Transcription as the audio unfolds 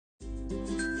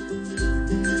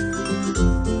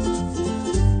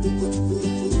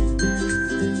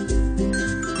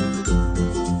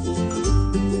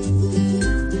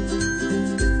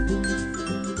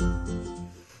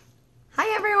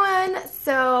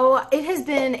So it has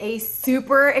been a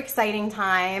super exciting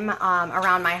time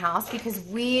around my house because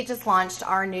we just launched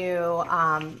our new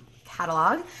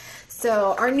catalog.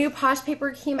 So our new Posh paper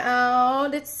came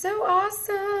out. It's so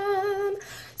awesome.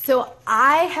 So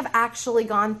I have actually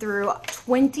gone through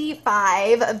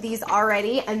 25 of these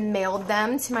already and mailed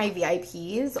them to my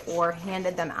VIPs or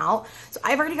handed them out. So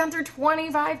I've already gone through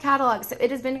 25 catalogs. So it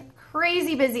has been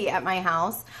crazy busy at my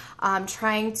house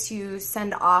trying to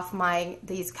send off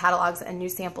these catalogs and new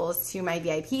samples to my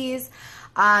VIPs.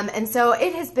 And so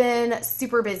it has been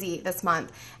super busy this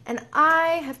month and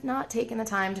I have not taken the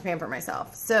time to pamper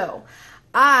myself. So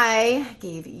I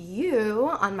gave you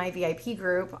on my VIP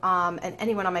group and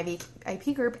anyone on my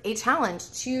VIP group a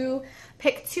challenge to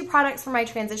pick 2 products for my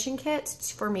transition kit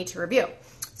for me to review.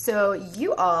 So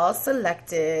you all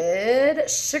selected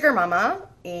Sugar Mama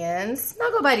and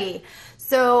Snuggle Buddy.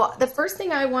 So the first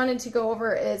thing I wanted to go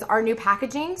over is our new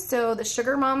packaging. So the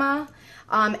Sugar Mama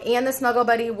and the Snuggle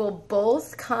Buddy will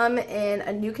both come in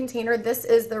a new container. This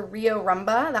is the Rio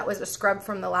Rumba. That was a scrub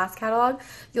from the last catalog.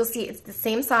 You'll see it's the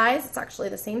same size. It's actually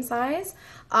the same size,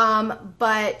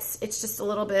 but it's just a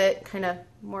little bit kind of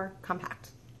more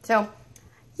compact. So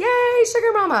yay,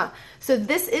 Sugar Mama. So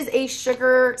this is a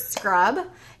sugar scrub.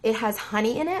 It has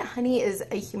honey in it. Honey is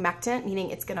a humectant,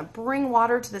 meaning it's gonna bring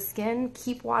water to the skin,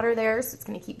 keep water there, so it's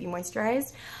gonna keep you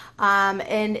moisturized.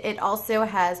 And it also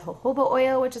has jojoba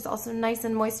oil, which is also nice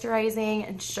and moisturizing,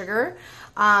 and sugar.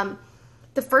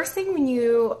 The first thing when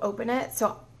you open it,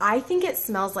 so I think it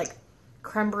smells like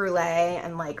creme brulee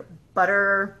and like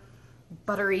buttery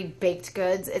baked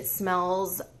goods. It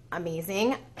smells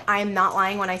amazing. I'm not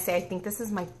lying when I say I think this is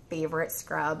my favorite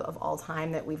scrub of all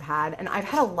time that we've had, and I've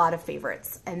had a lot of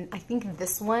favorites, and I think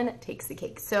this one takes the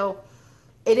cake. So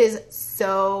it is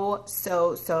so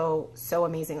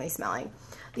amazingly smelling.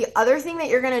 The other thing that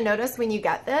you're going to notice when you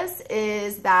get this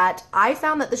is that I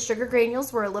found that the sugar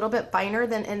granules were a little bit finer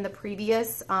than in the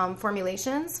previous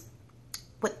formulations.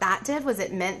 What that did was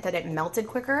it meant that it melted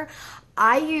quicker.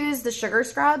 I use the sugar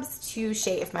scrubs to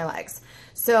shave my legs.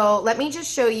 So let me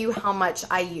just show you how much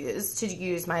I use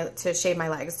to shave my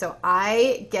legs. So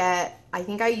I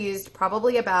think I used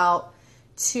probably about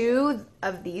 2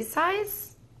 of these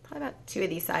size,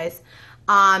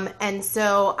 and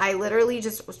so I literally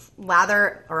just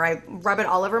I rub it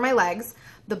all over my legs.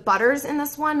 The butters in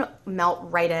this one melt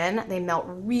right in. They melt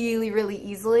really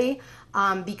easily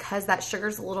because that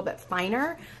sugar's a little bit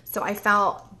finer. So I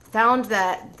found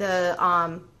that the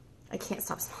I can't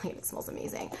stop smelling it. It smells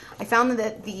amazing. I found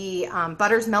that the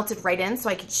butters melted right in, so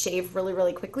I could shave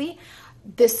really quickly.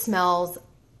 This smells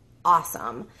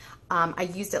awesome. I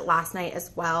used it last night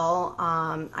as well.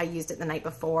 I used it the night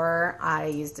before. I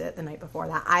used it the night before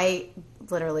that. I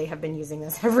literally have been using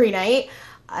this every night.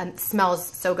 It smells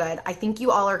so good. I think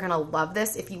you all are going to love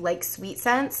this. If you like sweet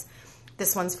scents,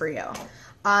 this one's for you.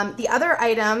 The other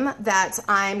item that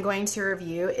I'm going to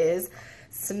review is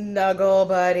Snuggle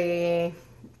Buddy.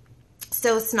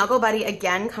 So Snuggle Buddy,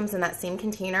 again, comes in that same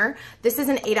container. This is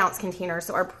an 8-ounce container.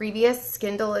 So our previous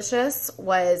Skin Delicious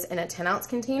was in a 10-ounce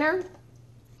container.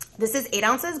 This is 8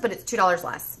 ounces, but it's $2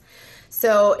 less.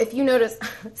 So if you notice,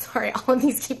 sorry, all of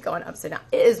these keep going upside down.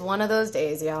 It is one of those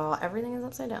days, y'all. Everything is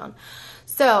upside down.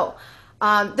 So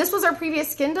this was our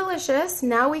previous Skin Delicious.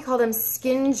 Now we call them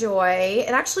Skin Joy.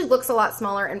 It actually looks a lot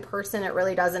smaller in person. It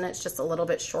really doesn't. It's just a little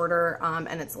bit shorter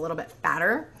and it's a little bit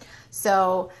fatter.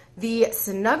 So the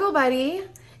Snuggle Buddy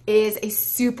is a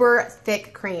super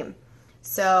thick cream.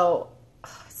 So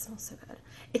it smells so good.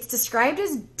 It's described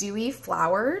as dewy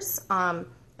flowers,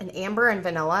 and amber and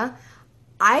vanilla.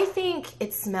 I think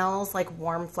it smells like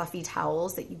warm fluffy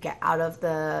towels that you get out of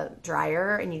the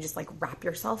dryer and you just like wrap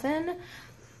yourself in.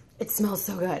 It smells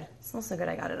so good. It smells so good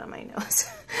I got it on my nose.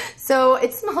 So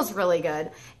it smells really good.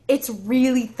 It's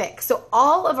really thick. So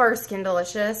all of our Skin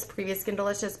Delicious, previous Skin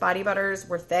Delicious body butters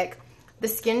were thick. The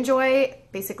Skin Joy,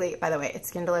 basically, by the way, it's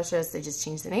Skin Delicious. They just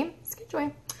changed the name, Skin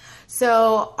Joy.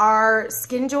 So our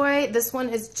Skin Joy, this one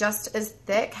is just as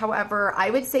thick. However,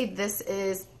 I would say this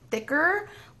is thicker,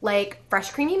 like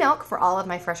Fresh Creamy Milk for all of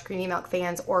my Fresh Creamy Milk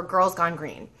fans, or Girls Gone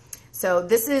Green. So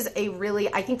this is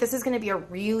I think this is going to be a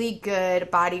really good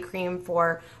body cream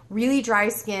for really dry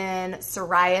skin,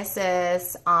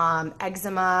 psoriasis,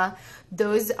 eczema,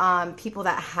 those people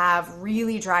that have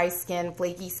really dry skin,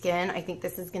 flaky skin. I think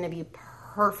this is going to be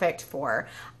perfect for.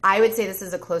 I would say this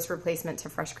is a close replacement to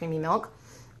Fresh Creamy Milk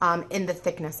in the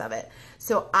thickness of it.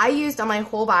 So I used on my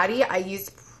whole body, I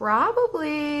used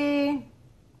probably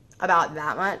about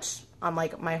that much on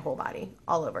like my whole body,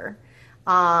 all over.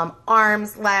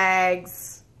 Arms,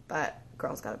 legs, but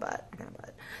girls got a butt, I got a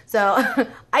butt. So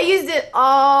I used it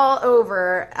all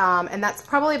over, and that's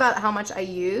probably about how much I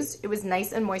used. It was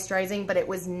nice and moisturizing, but it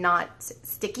was not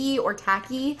sticky or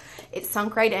tacky. It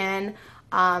sunk right in.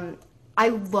 I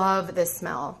love this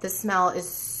smell. This smell is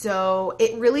so,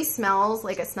 it really smells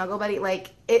like a Snuggle Buddy.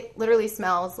 Like, it literally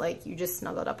smells like you just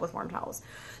snuggled up with warm towels.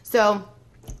 So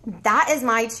that is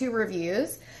my 2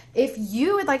 reviews. If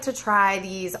you would like to try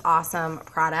these awesome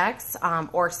products,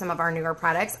 or some of our newer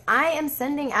products, I am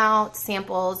sending out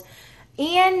samples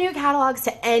and new catalogs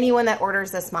to anyone that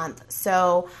orders this month.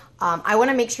 So I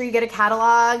want to make sure you get a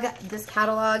catalog. This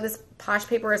Posh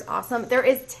paper is awesome. There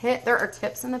are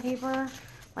tips in the paper,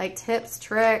 like tips,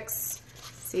 tricks,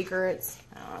 secrets.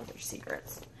 I don't know if they're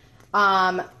secrets.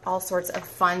 All sorts of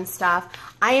fun stuff.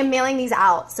 I am mailing these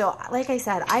out. So like I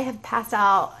said, I have passed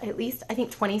out at least, I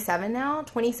think 27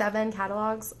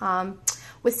 catalogs,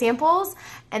 with samples,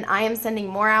 and I am sending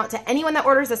more out to anyone that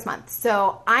orders this month.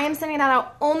 So I am sending that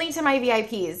out only to my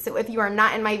VIPs. So if you are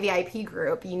not in my VIP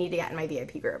group, you need to get in my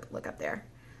VIP group. Look up there.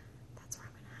 That's where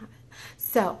I'm going to have it.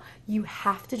 So you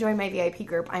have to join my VIP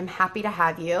group. I'm happy to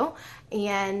have you.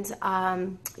 And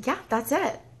yeah, that's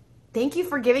it. Thank you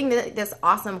for giving this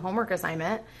awesome homework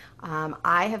assignment.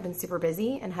 I have been super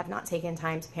busy and have not taken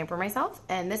time to pamper myself,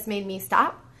 and this made me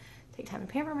stop, take time to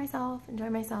pamper myself, enjoy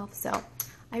myself. So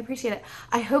I appreciate it.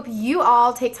 I hope you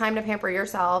all take time to pamper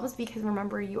yourselves, because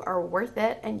remember, you are worth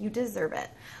it and you deserve it.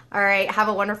 All right, have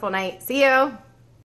a wonderful night. See you.